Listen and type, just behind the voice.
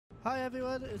Hi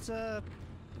everyone, it's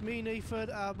me Nathan,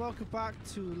 welcome back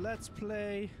to Let's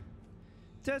Play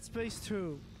Dead Space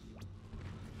 2.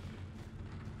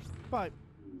 Right,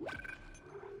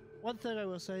 one thing I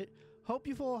will say, hope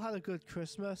you've all had a good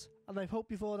Christmas, and I hope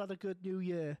you've all had a good New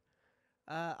Year.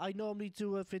 I normally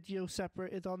do a video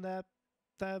separated on them,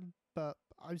 but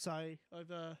I'm sorry,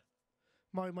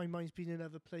 my mind's been in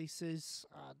other places,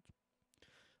 and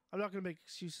I'm not going to make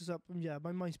excuses up. Yeah,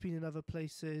 my mind's been in other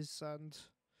places, and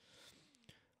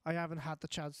I haven't had the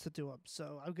chance to do them,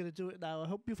 so I'm going to do it now. I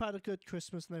hope you've had a good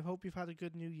Christmas, and I hope you've had a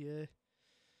good New Year.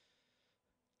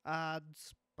 And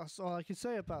that's all I can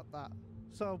say about that.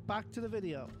 So, back to the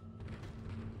video.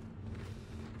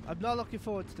 I'm not looking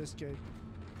forward to this game.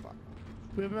 But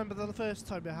remember the first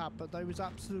time it happened, I was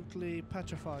absolutely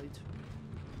petrified.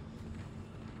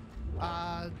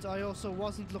 And I also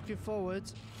wasn't looking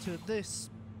forward to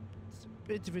this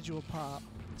individual part,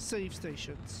 save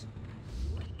stations.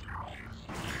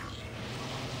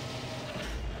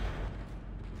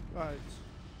 Right.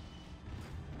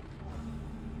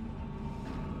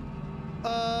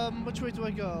 Which way do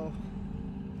I go?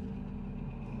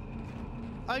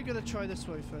 I'm gonna try this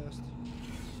way first.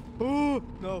 Ooh,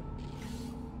 no.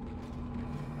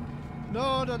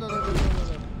 No.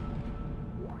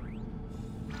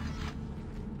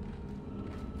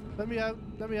 Let me out.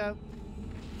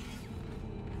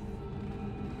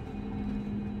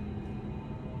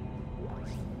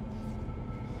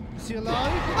 Is he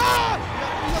alive? Ah!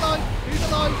 Yeah,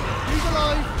 he's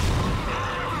alive!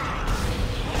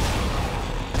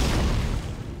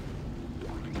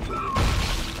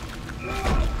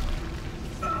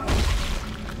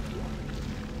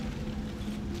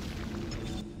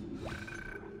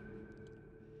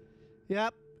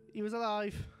 Yep, he was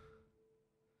alive.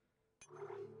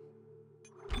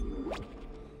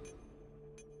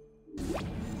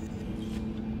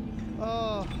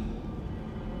 Oh.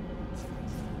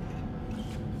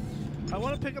 I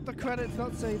want to pick up the credits,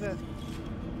 not save it.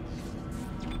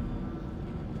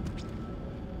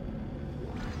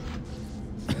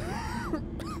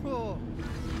 Oh.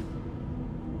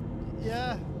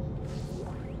 Yeah.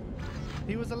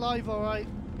 He was alive, alright.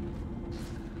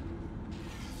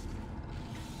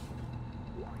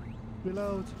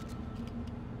 Reload.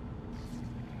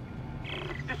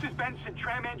 This is Benson,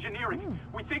 Tram Engineering.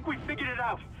 We think we figured it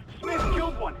out. Smith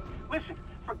killed one. Listen,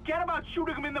 forget about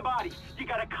shooting him in the body. You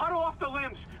gotta cut off the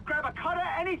limbs. Grab a cutter,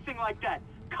 anything like that.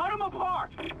 Cut him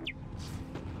apart.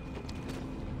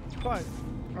 Right,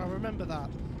 I'll remember that.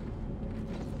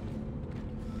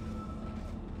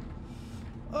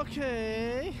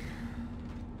 Okay.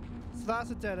 So that's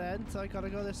a dead end, so I gotta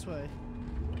go this way.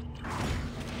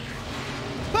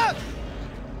 Ah!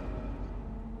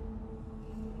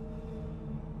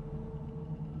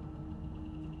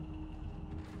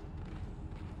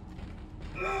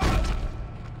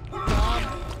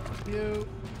 You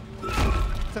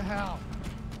to hell.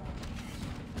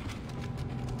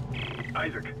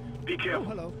 Isaac, be careful. Oh,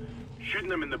 hello. Shooting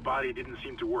them in the body didn't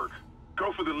seem to work.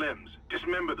 Go for the limbs.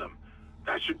 Dismember them.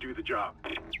 That should do the job.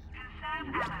 Conserve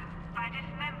ammo by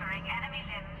dismembering enemy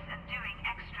limbs and doing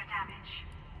extra damage.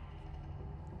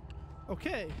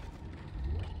 Okay.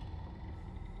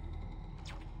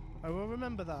 I will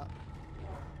remember that.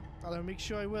 And I'll make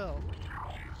sure I will.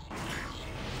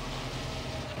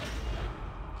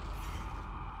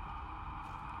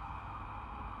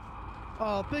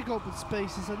 Oh, big open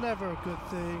spaces are never a good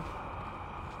thing.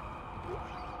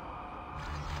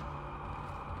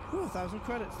 Ooh, 1,000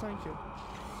 credits, thank you.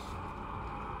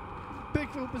 Big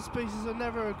open spaces are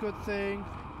never a good thing.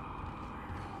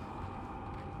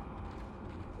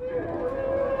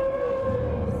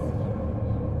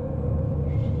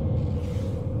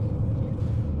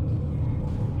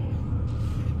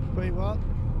 Wait, what?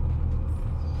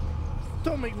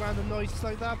 Don't make random noises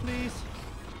like that, please.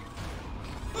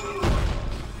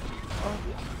 Oh,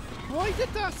 why did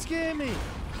that scare me?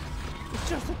 It's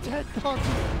just a dead body.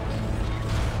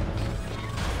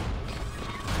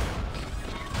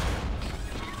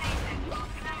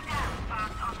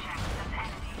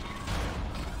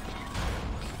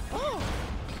 Oh!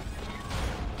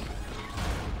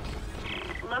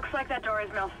 Looks like that door is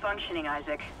malfunctioning,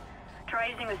 Isaac. Try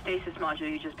using the stasis module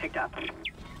you just picked up.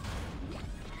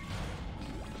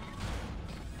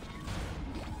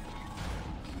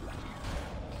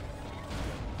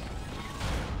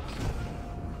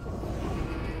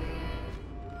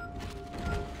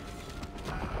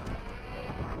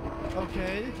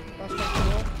 Okay, that's not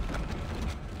cool.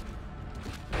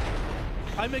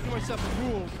 I'm making myself a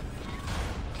rule.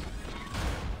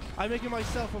 I'm making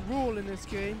myself a rule in this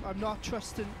game. I'm not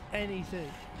trusting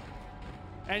anything.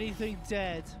 Anything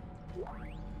dead.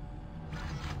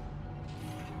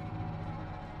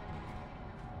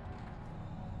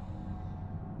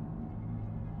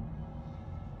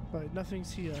 Right,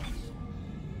 nothing's here.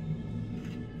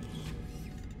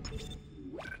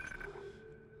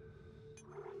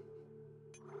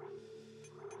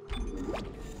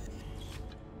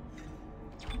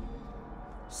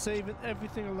 Saving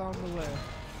everything along the way.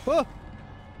 Oh!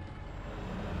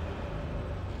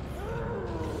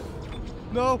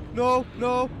 No, no,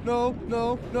 no, no,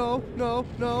 no, no, no,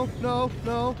 no, no,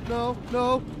 no, no,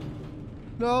 no.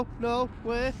 No, no,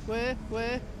 where?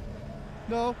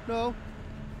 No, no.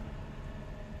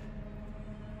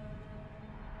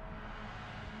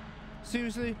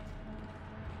 Seriously?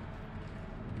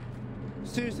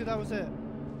 Seriously, that was it?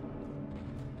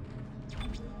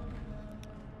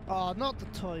 Oh, not the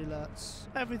toilets.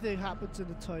 Everything happens in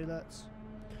the toilets.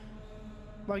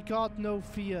 My god, no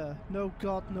fear. No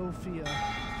god, no fear.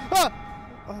 Ah!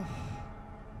 Oh.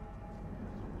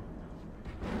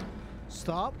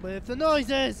 Stop with the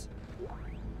noises!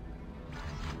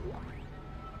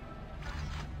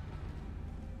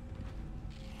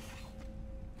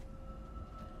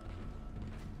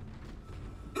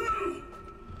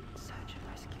 Search and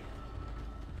rescue.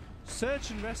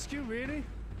 Search and rescue, really?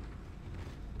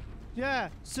 Yeah,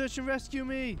 search and rescue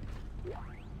me!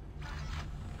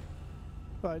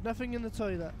 Right, nothing in the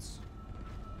toilets.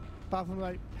 Apart from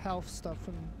like health stuff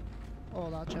and all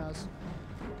that jazz.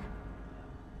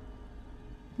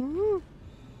 Woo!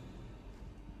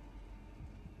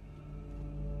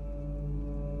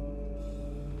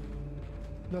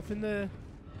 Nothing there.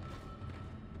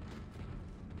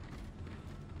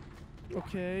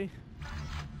 Okay.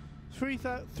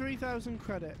 3,000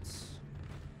 credits.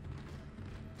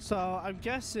 So I'm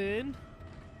guessing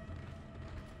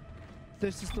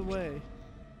this is the way.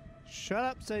 Shut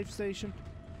up, safe station.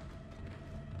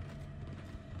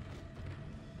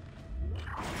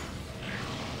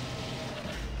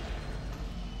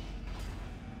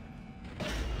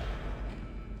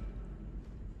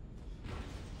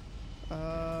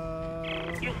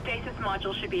 Your stasis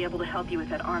module should be able to help you with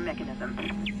that arm mechanism.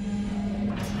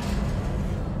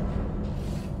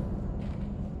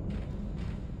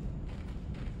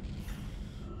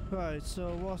 Right,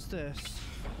 so what's this?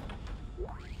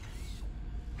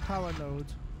 Power node.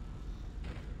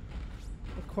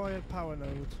 Acquired power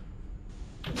node.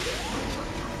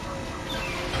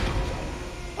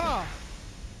 Ah!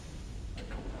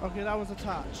 Okay, that was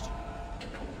attached.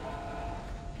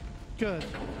 Good.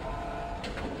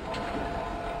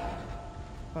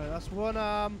 Right, that's one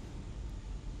arm.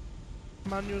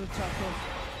 Manual attack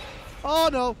off. Oh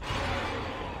no!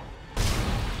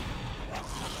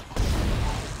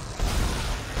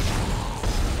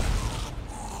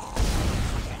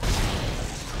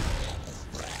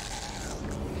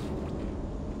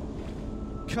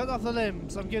 Cut off the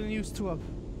limbs, I'm getting used to them.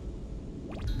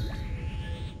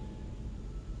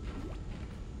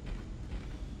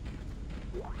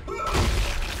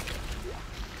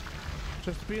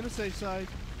 Just to be on the safe side.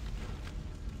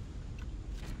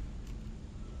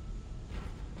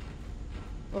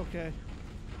 Okay.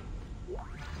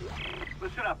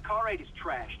 Listen up, car 8 is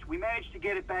trashed. We managed to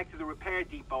get it back to the repair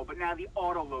depot, but now the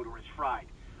autoloader is fried.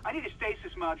 I need a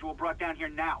stasis module brought down here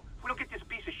now. If we don't get this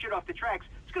piece of shit off the tracks,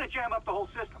 it's gonna jam up the whole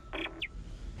system.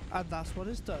 And that's what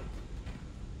it's done.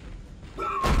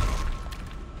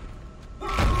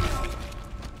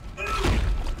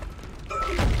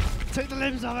 Take the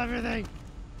limbs off everything!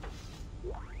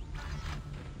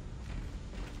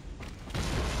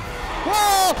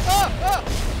 Whoa! Ah! Ah!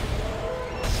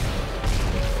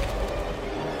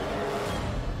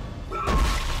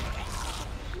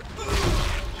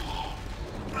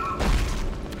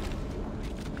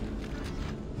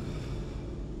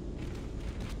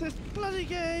 This bloody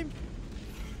game!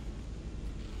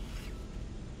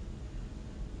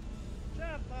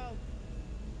 Jump out!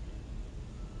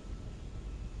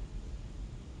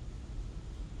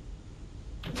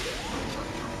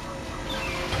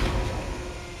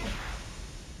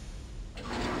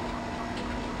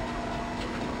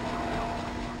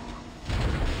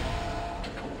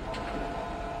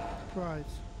 Right.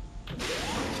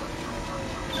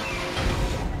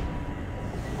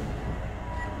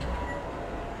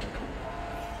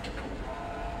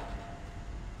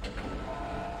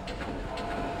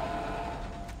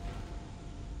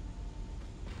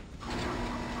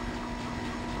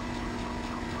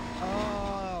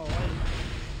 Oh,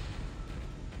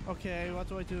 okay, what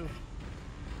do I do?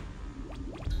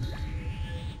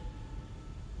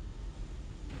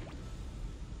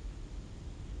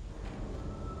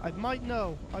 I might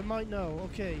know.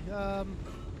 Okay,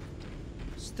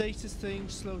 status thing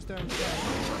slows down time.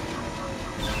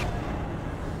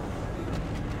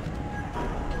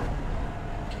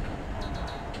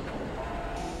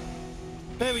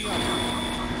 There we go.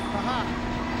 Aha.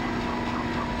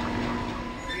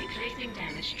 Replacing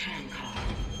damaged tram car.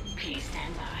 Please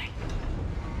stand by.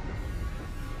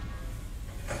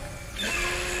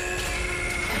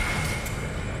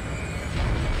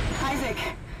 Isaac,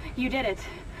 you did it.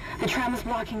 The tram is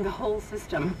blocking the whole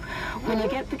system. When you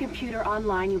get the computer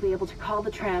online, you'll be able to call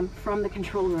the tram from the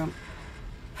control room.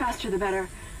 Faster the better.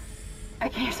 I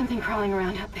can hear something crawling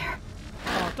around out there.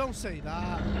 Oh, don't say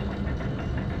that.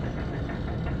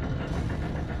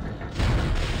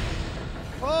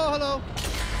 Oh, hello.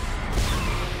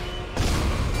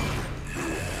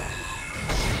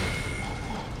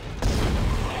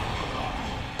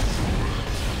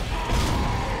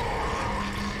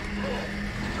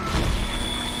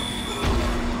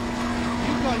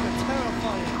 You guys are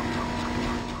terrifying.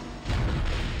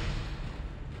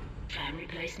 Tram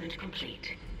replacement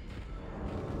complete.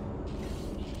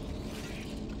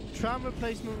 Tram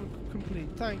replacement complete.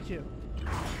 Thank you.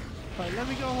 Right, let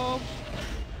me go home.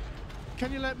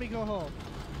 Can you let me go home?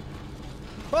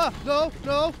 Ah! No!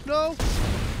 No! No!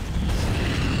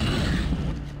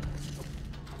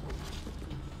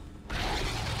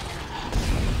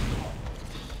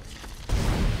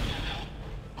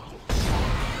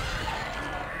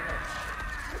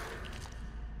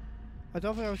 I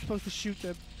don't think I was supposed to shoot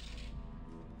them.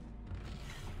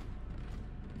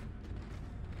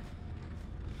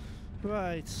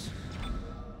 Right.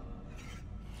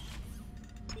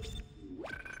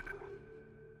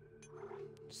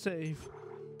 Save.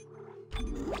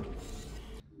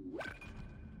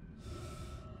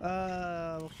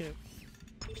 Okay.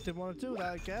 Didn't want to do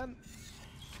that again.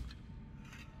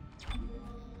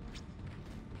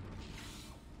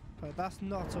 Right, that's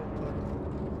not open.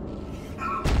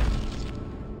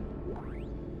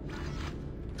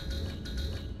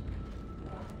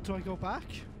 Do I go back?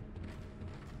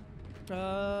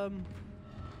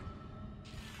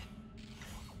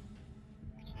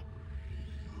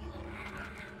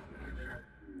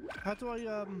 How do I,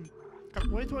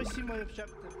 where do I see my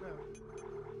objective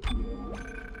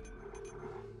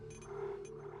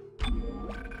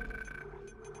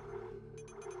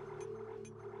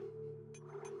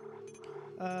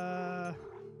now?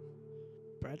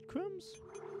 Breadcrumbs?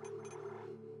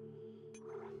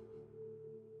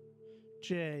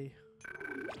 J.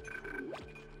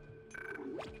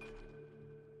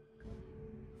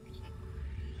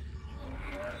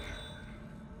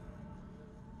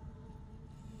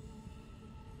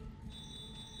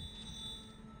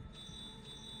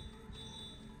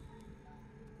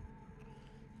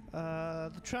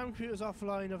 The tram computer's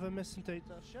offline of a missing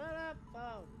data. Shut up,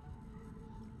 phone!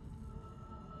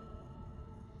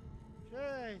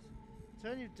 Jeez,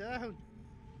 turn you down.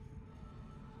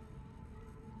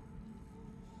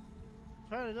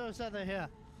 Trying to do something here.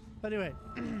 Anyway,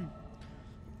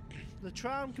 the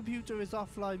tram computer is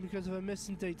offline because of a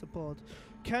missing data board.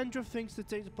 Kendra thinks the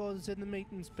data board is in the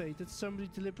maintenance bay. Did somebody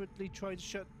deliberately try to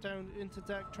shut down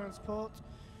interdeck transport?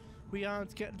 We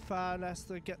aren't getting far unless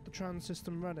they get the tram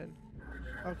system running.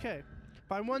 Okay,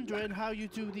 but I'm wondering how you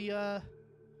do the I'll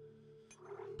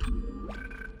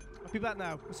be back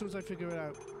now, as soon as I figure it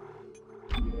out.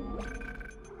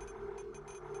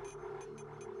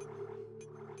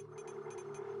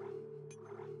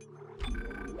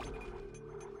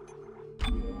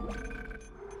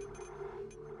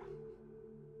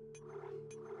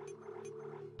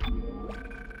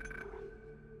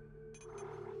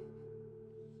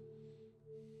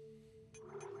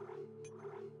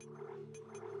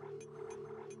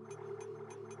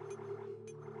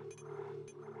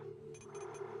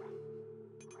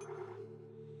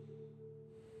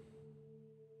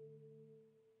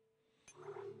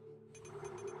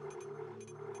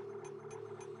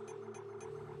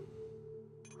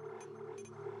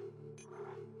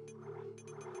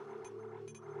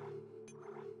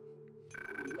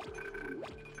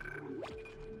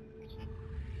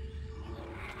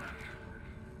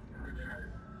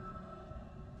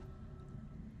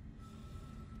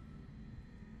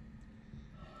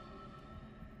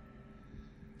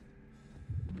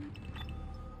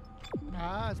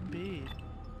 Ah, it's B.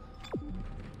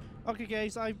 Okay,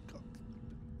 guys,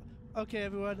 okay,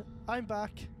 everyone, I'm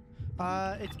back.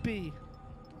 It's B.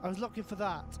 I was looking for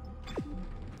that.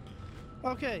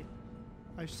 Okay,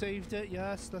 I've saved it.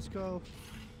 Yes, let's go.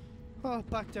 Oh,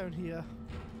 back down here.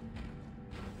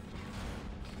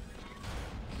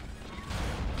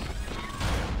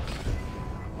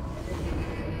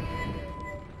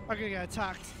 I'm gonna get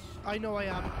attacked. I know I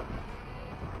am.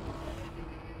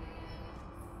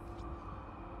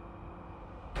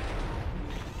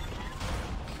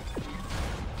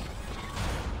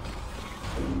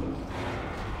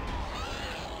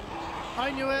 I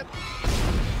knew it.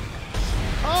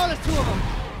 Oh, there's two of them.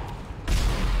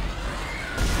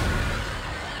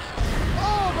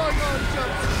 Oh my god, he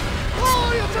jumped.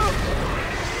 Oh, you jumped.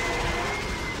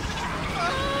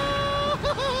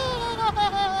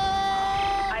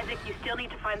 Isaac, you still need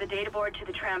to find the data board to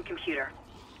the tram computer.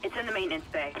 It's in the maintenance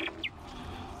bay.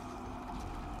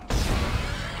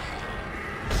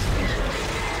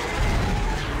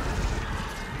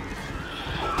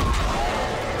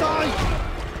 Die!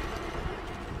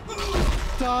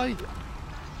 Die!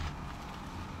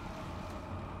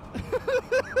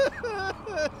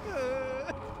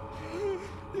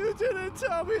 You didn't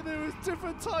tell me there was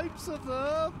different types of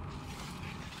them!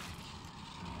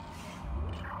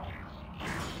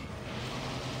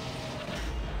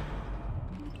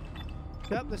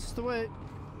 Yep, this is the way.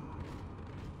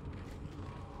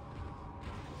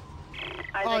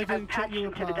 Isaac, I've patched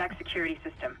into the deck security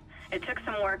system. It took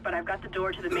some work, but I've got the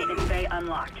door to the maintenance bay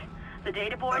unlocked. The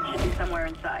data board should be somewhere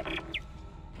inside.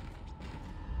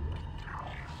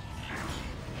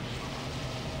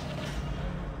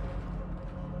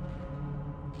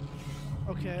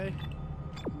 Okay.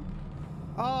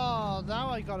 Oh, now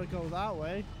I gotta go that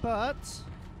way, but...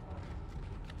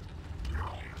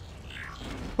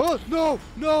 Oh, no!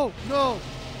 No! No!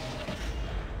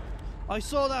 I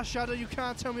saw that shadow, you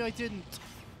can't tell me I didn't.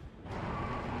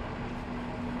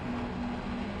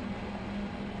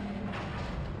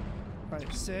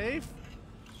 Right, save.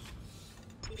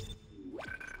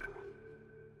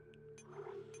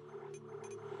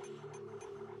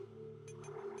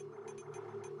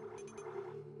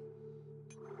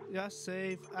 Yeah,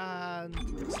 save and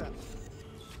accept.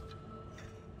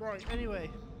 Right, anyway.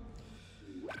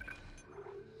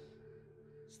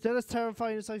 Still as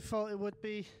terrifying as I thought it would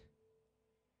be.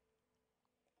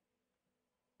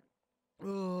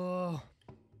 Oh,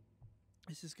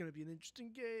 this is going to be an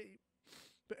interesting game.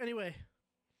 But anyway,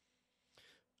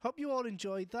 hope you all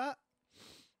enjoyed that.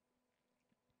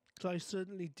 'Cause I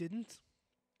certainly didn't.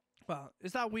 Well,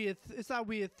 it's that weird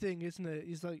thing, isn't it?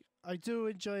 It's like, I do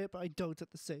enjoy it, but I don't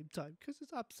at the same time, because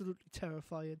it's absolutely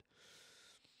terrifying.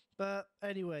 But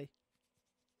anyway,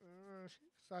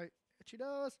 sorry, itchy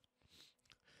nose.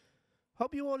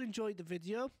 Hope you all enjoyed the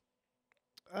video.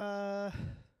 As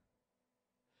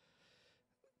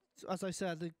I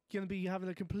said, they're going to be having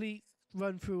a complete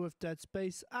run through of Dead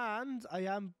Space, and I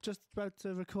am just about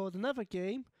to record another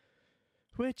game,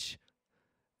 which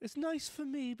is nice for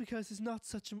me because it's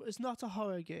not a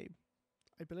horror game.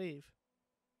 I believe.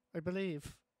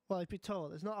 Well, I've been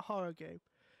told it's not a horror game,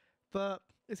 but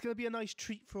it's going to be a nice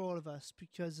treat for all of us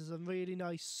because it's a really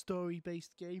nice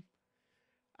story-based game,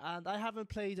 and I haven't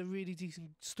played a really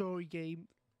decent story game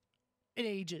in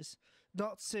ages.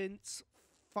 Not since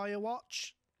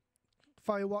Firewatch.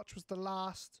 Firewatch was the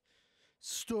last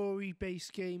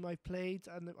story-based game I played,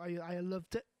 and I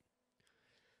loved it.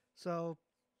 So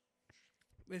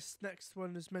this next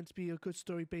one is meant to be a good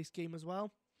story-based game as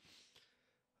well.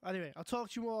 Anyway, I'll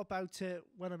talk to you more about it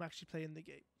when I'm actually playing the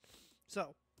game.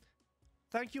 So,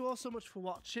 thank you all so much for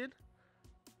watching.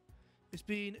 It's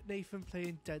been Nathan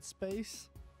playing Dead Space.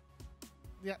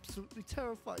 The absolutely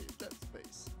terrifying Dead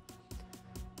Space.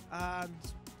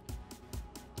 And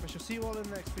I shall see you all in the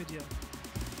next video.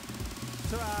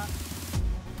 Ta-ra!